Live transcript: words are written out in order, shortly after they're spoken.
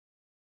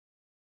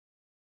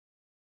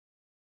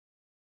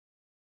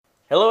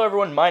Hello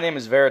everyone, my name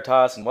is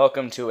Veritas, and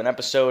welcome to an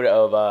episode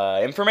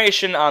of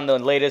information on the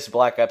latest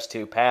Black Ops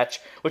 2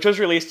 patch, which was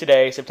released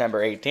today,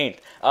 September 18th.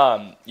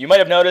 You might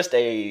have noticed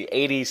a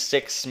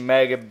 86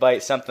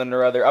 megabyte something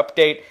or other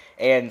update,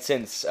 and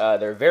since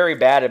they're very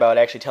bad about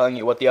actually telling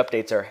you what the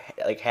updates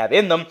have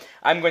in them,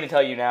 I'm going to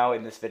tell you now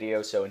in this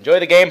video, so enjoy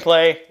the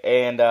gameplay,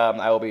 and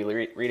I will be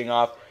reading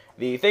off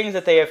the things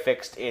that they have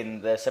fixed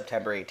in the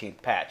September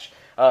 18th patch.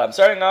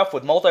 Starting off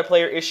with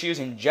multiplayer issues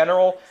in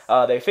general,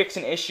 they fixed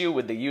an issue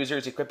with the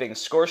users equipping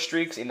score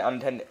streaks in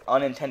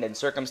unintended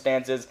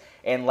circumstances,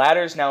 and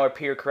ladders now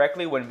appear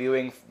correctly when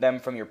viewing them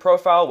from your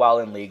profile while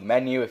in League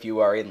menu if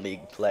you are in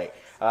League play.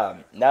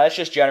 Now that's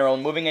just general.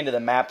 Moving into the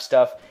map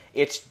stuff,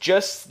 it's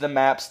just the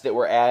maps that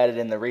were added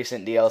in the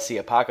recent DLC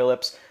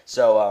Apocalypse,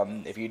 so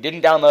if you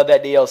didn't download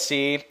that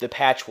DLC, the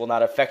patch will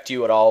not affect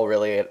you at all,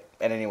 really, in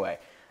any way.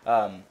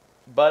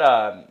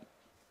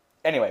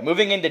 Anyway,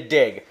 moving into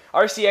Dig.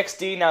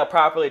 RCXD now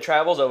properly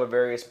travels over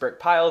various brick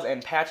piles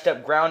and patched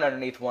up ground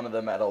underneath one of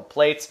the metal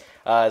plates,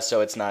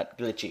 so it's not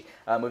glitchy.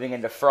 Moving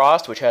into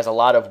Frost, which has a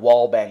lot of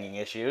wall banging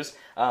issues.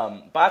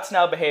 Bots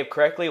now behave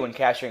correctly when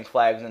capturing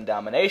flags in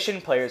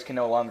domination. Players can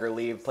no longer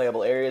leave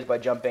playable areas by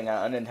jumping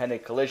on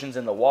unintended collisions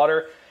in the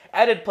water.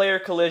 Added player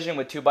collision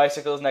with two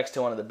bicycles next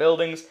to one of the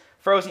buildings.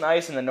 Frozen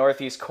ice in the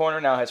northeast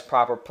corner now has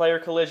proper player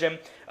collision.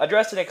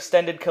 Addressed an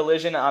extended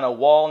collision on a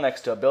wall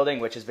next to a building,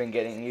 which has been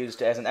getting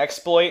used as an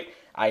exploit.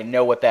 I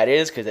know what that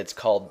is because it's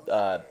called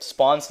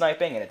spawn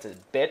sniping, and it's a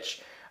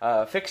bitch.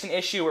 Fixed an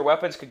issue where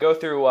weapons could go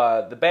through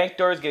the bank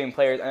doors, giving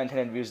players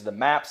unintended views of the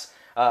maps.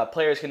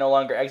 Players can no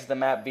longer exit the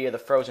map via the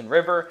frozen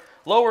river.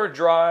 Lower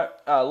drawer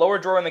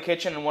in the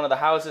kitchen in one of the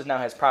houses now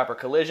has proper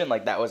collision,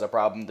 like that was a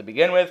problem to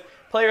begin with.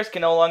 Players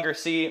can no longer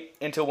see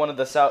into one of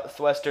the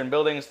southwestern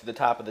buildings through the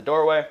top of the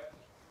doorway.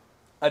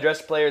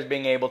 Addressed players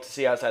being able to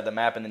see outside the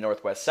map in the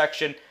northwest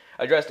section.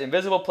 Addressed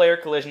invisible player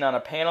collision on a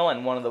panel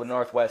in one of the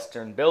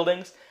northwestern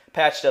buildings.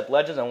 Patched up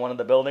ledges on one of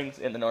the buildings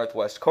in the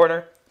northwest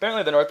corner.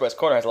 Apparently the northwest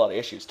corner has a lot of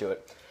issues to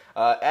it.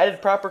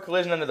 Added proper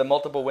collision under the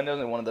multiple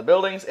windows in one of the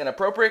buildings. An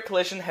appropriate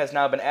collision has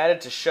now been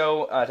added to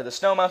show to the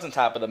snow mounts on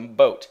top of the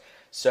boat.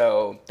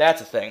 So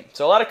that's a thing.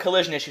 So a lot of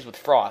collision issues with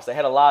Frost. They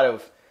had a lot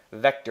of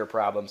vector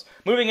problems.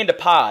 Moving into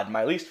Pod,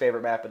 my least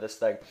favorite map of this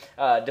thing.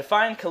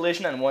 Defined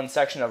collision on one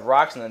section of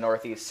rocks in the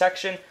northeast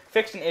section.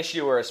 Fixed an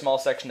issue where a small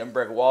section of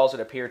brick walls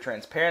would appear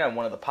transparent on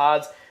one of the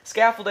pods.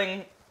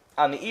 Scaffolding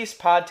on the east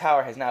pod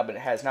tower has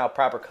now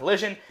proper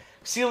collision.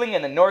 Ceiling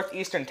in the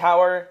northeastern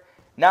tower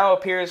now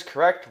appears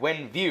correct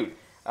when viewed.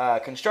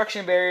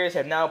 Construction barriers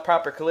have now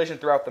proper collision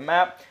throughout the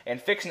map, and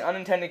fixed an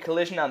unintended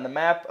collision on the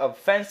map of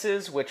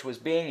fences, which was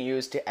being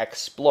used to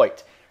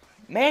exploit.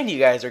 Man, you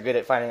guys are good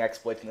at finding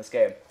exploits in this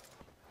game.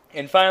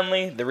 And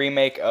finally, the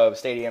remake of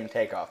Stadium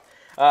Takeoff.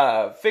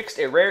 Fixed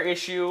a rare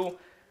issue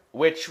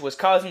which was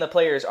causing the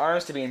player's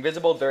arms to be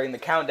invisible during the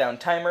countdown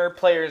timer.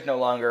 Players no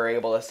longer are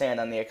able to stand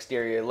on the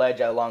exterior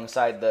ledge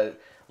alongside the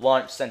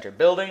launch center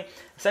building.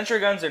 Sentry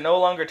guns are no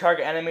longer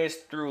target enemies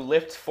through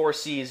Lift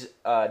 4C's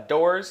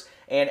doors,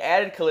 and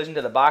added collision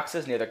to the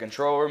boxes near the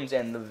control rooms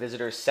and the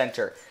visitor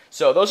center.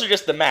 So those are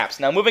just the maps.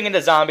 Now moving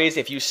into zombies,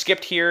 if you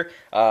skipped here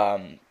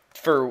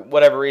for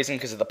whatever reason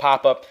because of the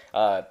pop-up,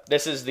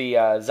 this is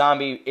the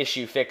zombie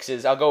issue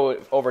fixes. I'll go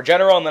over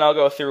general, and then I'll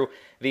go through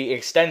the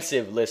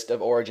extensive list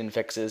of origin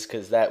fixes,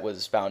 because that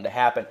was bound to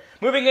happen.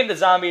 Moving into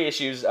zombie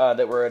issues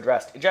that were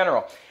addressed. In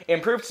general,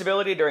 improved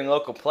stability during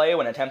local play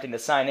when attempting to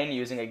sign in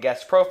using a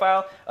guest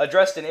profile.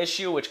 Addressed an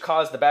issue which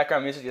caused the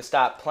background music to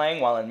stop playing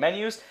while in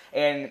menus.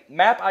 And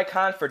map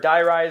icon for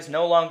Die Rise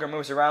no longer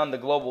moves around the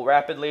global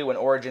rapidly when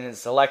origin is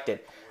selected.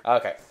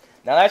 Okay.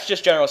 Now that's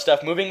just general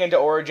stuff. Moving into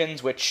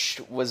Origins,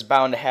 which was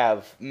bound to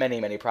have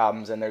many, many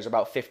problems, and there's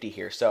about 50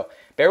 here. So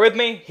bear with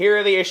me. Here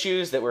are the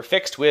issues that were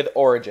fixed with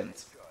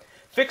Origins.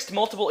 Fixed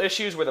multiple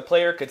issues where the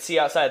player could see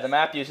outside the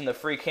map using the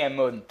free cam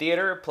mode in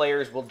theater.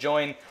 Players who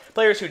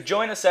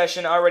join a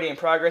session already in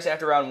progress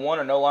after round 1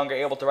 are no longer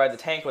able to ride the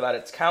tank without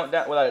its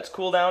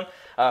cooldown.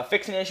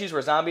 Fixing issues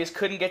where zombies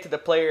couldn't get to the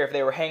player if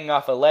they were hanging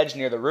off a ledge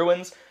near the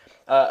ruins.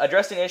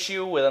 Addressed an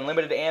issue with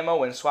unlimited ammo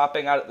when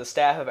swapping out the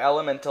staff of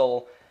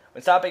elemental.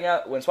 When swapping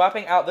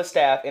out the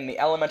staff in the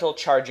elemental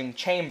charging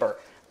chamber.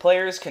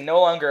 Players can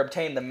no longer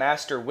obtain the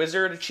Master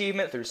Wizard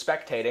achievement through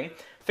spectating.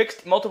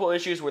 Fixed multiple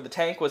issues where the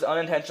tank was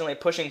unintentionally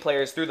pushing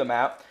players through the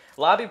map.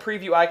 Lobby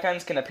preview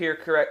icons can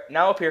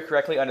now appear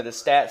correctly under the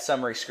stat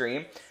summary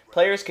screen.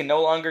 Players can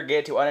no longer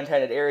get to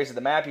unintended areas of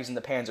the map using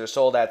the Panzer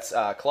Soldat's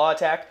claw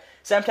attack.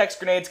 Semtex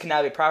grenades can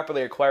now be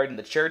properly acquired in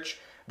the church.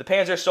 The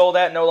Panzer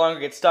Soldat no longer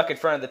gets stuck in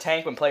front of the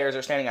tank when players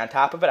are standing on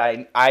top of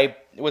it. I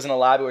was in a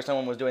lobby where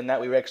someone was doing that.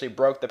 We actually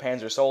broke the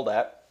Panzer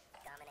Soldat.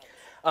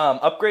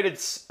 Upgraded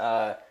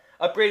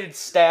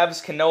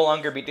stabs can no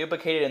longer be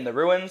duplicated in the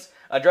ruins.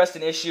 Addressed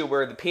an issue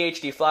where the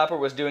PhD flopper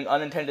was doing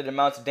unintended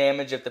amounts of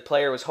damage if the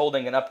player was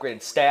holding an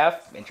upgraded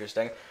staff.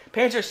 Interesting.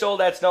 Panzer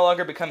Soldats no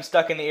longer become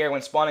stuck in the air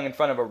when spawning in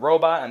front of a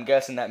robot. I'm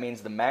guessing that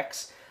means the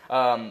mechs.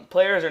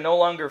 Players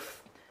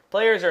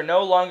Players are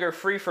no longer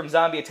free from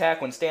zombie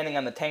attack when standing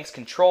on the tank's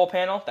control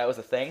panel. That was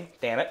a thing.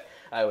 Damn it.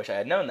 I wish I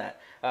had known that.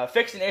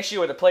 Fixed an issue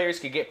where the players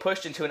could get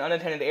pushed into an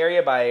unintended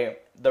area by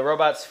the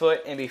robot's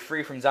foot and be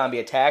free from zombie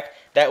attack.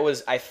 That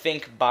was, I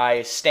think,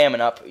 by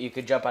stamina up. You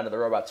could jump onto the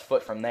robot's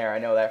foot from there. I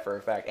know that for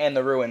a fact. And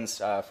the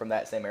ruins from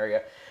that same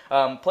area.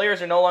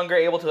 Players are no longer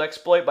able to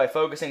exploit by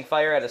focusing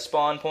fire at a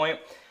spawn point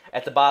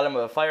at the bottom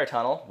of a fire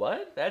tunnel.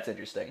 What? That's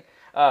interesting.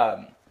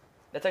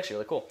 That's actually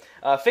really cool.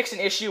 Fixed an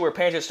issue where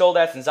Panzer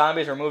Soldats and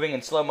zombies were moving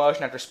in slow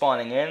motion after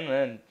spawning in.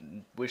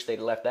 And wish they'd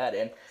left that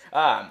in.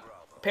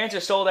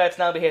 Panzer Soldats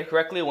now behave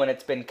correctly when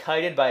it's been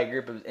kited by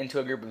into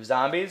a group of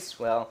zombies.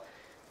 Well,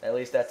 at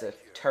least that's a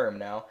term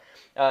now.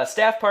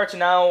 Staff parts are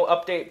now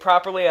update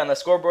properly on the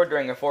scoreboard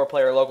during a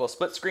 4-player local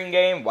split-screen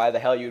game. Why the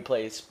hell you would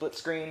play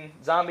split-screen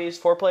zombies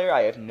 4-player?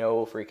 I have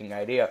no freaking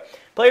idea.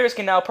 Players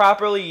can now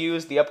properly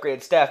use the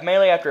upgraded staff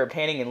melee after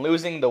obtaining and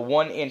losing the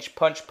 1-inch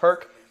punch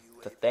perk.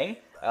 It's a thing.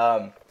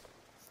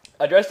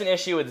 Addressed an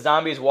issue with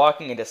zombies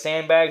walking into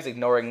sandbags,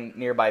 ignoring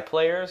nearby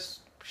players.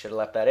 Should have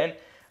left that in.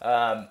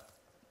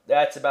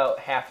 That's about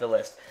half the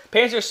list.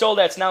 Panzer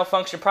Soldats now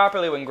function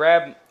properly when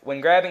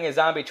grabbing a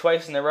zombie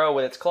twice in a row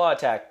with its claw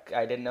attack.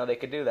 I didn't know they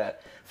could do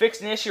that.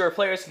 Fixed an issue where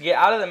players can get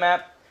out of the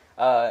map,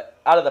 out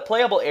of the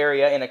playable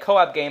area in a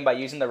co-op game by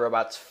using the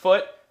robot's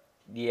foot.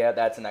 Yeah,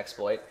 that's an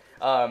exploit.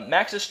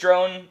 Max's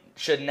drone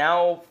should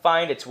now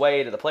find its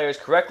way to the players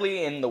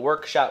correctly in the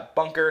workshop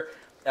bunker.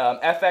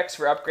 FX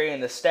for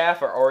upgrading the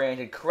staff are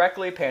oriented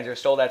correctly. Panzer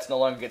Soldats no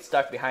longer get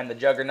stuck behind the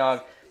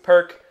Juggernaut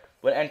perk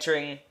when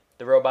entering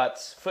the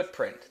robot's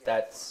footprint.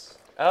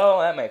 Oh,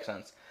 that makes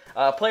sense.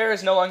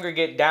 Players no longer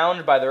get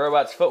downed by the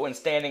robot's foot when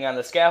standing on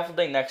the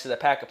scaffolding next to the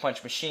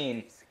pack-a-punch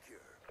machine.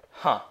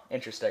 Huh,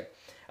 interesting.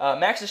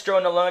 Max's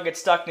drone no longer gets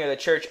stuck near the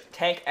church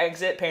tank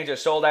exit. Panzer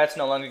Soldats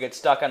no longer get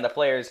stuck on the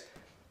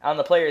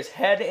player's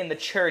head in the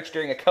church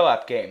during a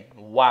co-op game.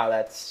 Wow,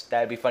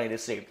 that'd be funny to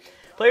see.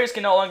 Players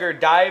can no longer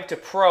dive to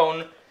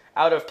prone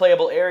out of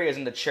playable areas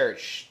in the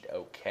church.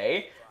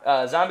 Okay.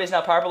 Zombies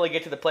now properly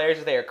get to the players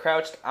if they are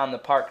crouched on the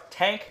park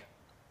tank.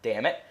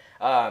 Damn it.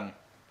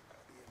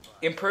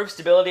 Improved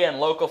stability on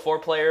local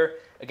 4-player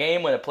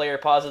game when a player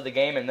pauses the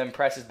game and then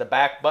presses the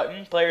back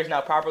button. Players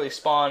now properly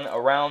spawn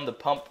around the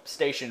pump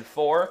station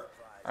 4.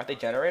 Aren't they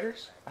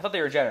generators? I thought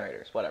they were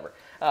generators. Whatever.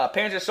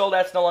 Panzer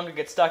Soldats no longer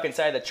get stuck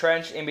inside the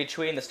trench in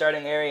between the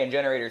starting area and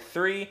generator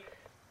 3.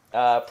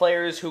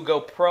 Players who go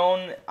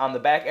prone on the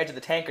back edge of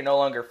the tank are no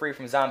longer free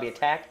from zombie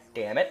attack.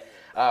 Damn it.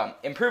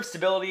 Improved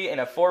stability in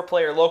a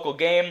 4-player local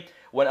game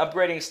when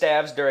upgrading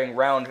staffs during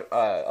round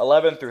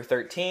 11 through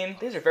 13.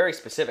 These are very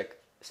specific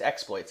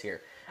exploits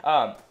here.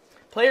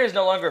 Players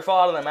no longer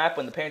fall out of the map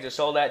when the Panzer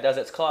Soldat does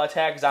its claw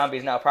attack.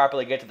 Zombies now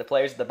properly get to the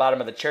players at the bottom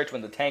of the church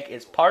when the tank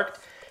is parked.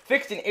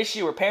 Fixed an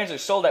issue where Panzer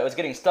Soldat was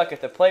getting stuck if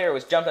the player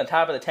was jumped on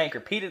top of the tank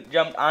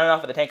jumped on and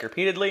off of the tank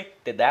repeatedly.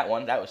 Did that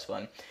one. That was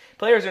fun.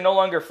 Players are no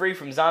longer free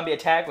from zombie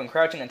attack when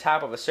crouching on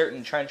top of a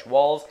certain trench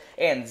walls,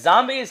 and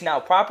zombies now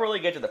properly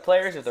get to the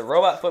players with the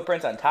robot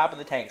footprints on top of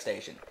the tank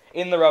station.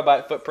 In the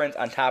robot footprints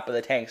on top of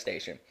the tank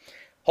station.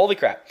 Holy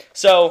crap.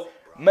 So,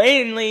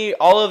 mainly,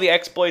 all of the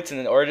exploits and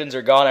the origins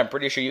are gone. I'm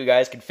pretty sure you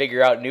guys can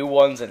figure out new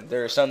ones, and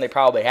there are some they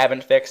probably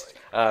haven't fixed.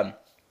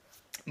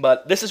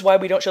 But this is why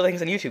we don't show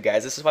things on YouTube,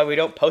 guys. This is why we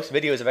don't post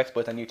videos of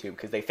exploits on YouTube,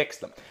 because they fix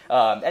them.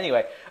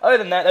 Anyway, other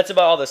than that, that's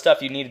about all the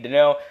stuff you needed to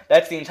know.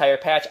 That's the entire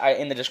patch.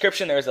 In the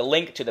description, there is a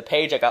link to the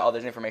page I got all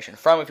this information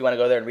from if you want to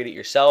go there and read it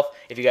yourself.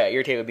 If you got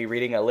irritated with me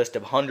reading a list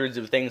of hundreds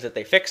of things that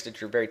they fixed,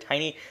 which are very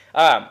tiny.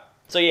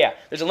 So yeah,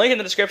 there's a link in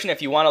the description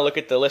if you want to look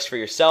at the list for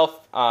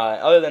yourself.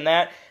 Other than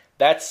that,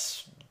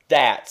 that's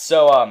that.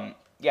 So,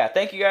 yeah,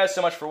 thank you guys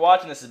so much for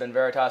watching. This has been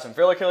Veritas and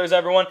Thriller Killers,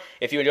 everyone.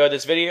 If you enjoyed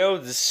this video,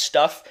 this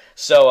stuff.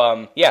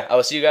 So, yeah, I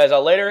will see you guys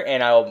all later,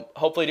 and I will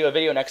hopefully do a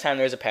video next time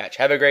there's a patch.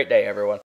 Have a great day, everyone.